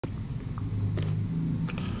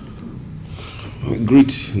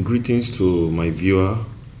Greetings to my viewer.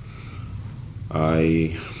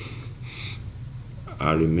 I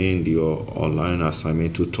remain your online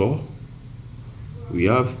assignment tutor. We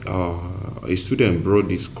have a student brought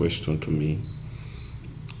this question to me.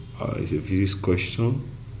 It's a physics question.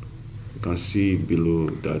 You can see below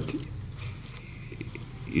that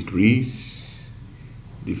it reads,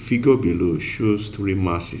 the figure below shows three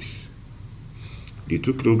masses. The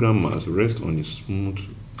 2 kilogram mass rests on a smooth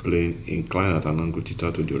plane inclined at an angle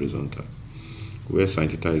theta to the horizontal, where sin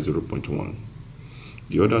theta is 0.1.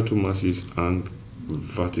 The other 2 masses hang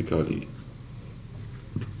vertically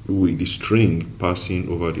with the string passing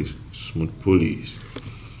over the smooth pulleys.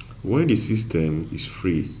 When the system is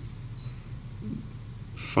free,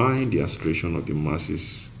 find the acceleration of the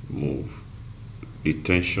masses move, the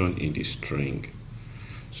tension in the string.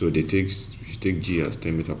 So you take g as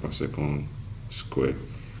 10 meters per second squared.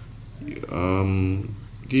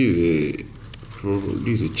 This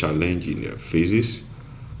is a challenge in physics.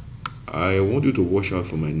 I want you to watch out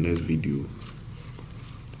for my next video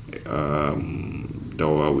that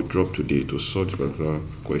I will drop today to solve this particular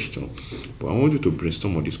question. But I want you to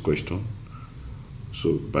brainstorm on this question.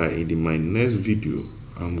 So in my next video,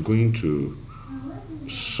 I'm going to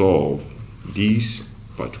solve this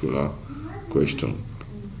particular question.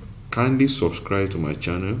 Kindly subscribe to my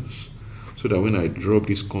channels so that when I drop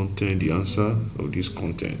this content, the answers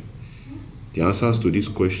to this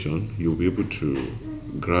question, you'll be able to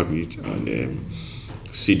grab it and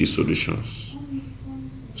see the solutions.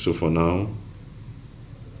 So for now,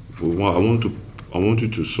 I want you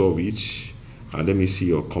to solve it, and let me see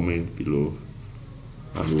your comment below,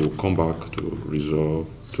 and we'll come back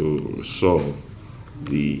to solve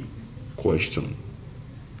the question.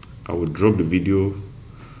 I will drop the video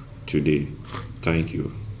today. Thank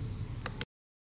you.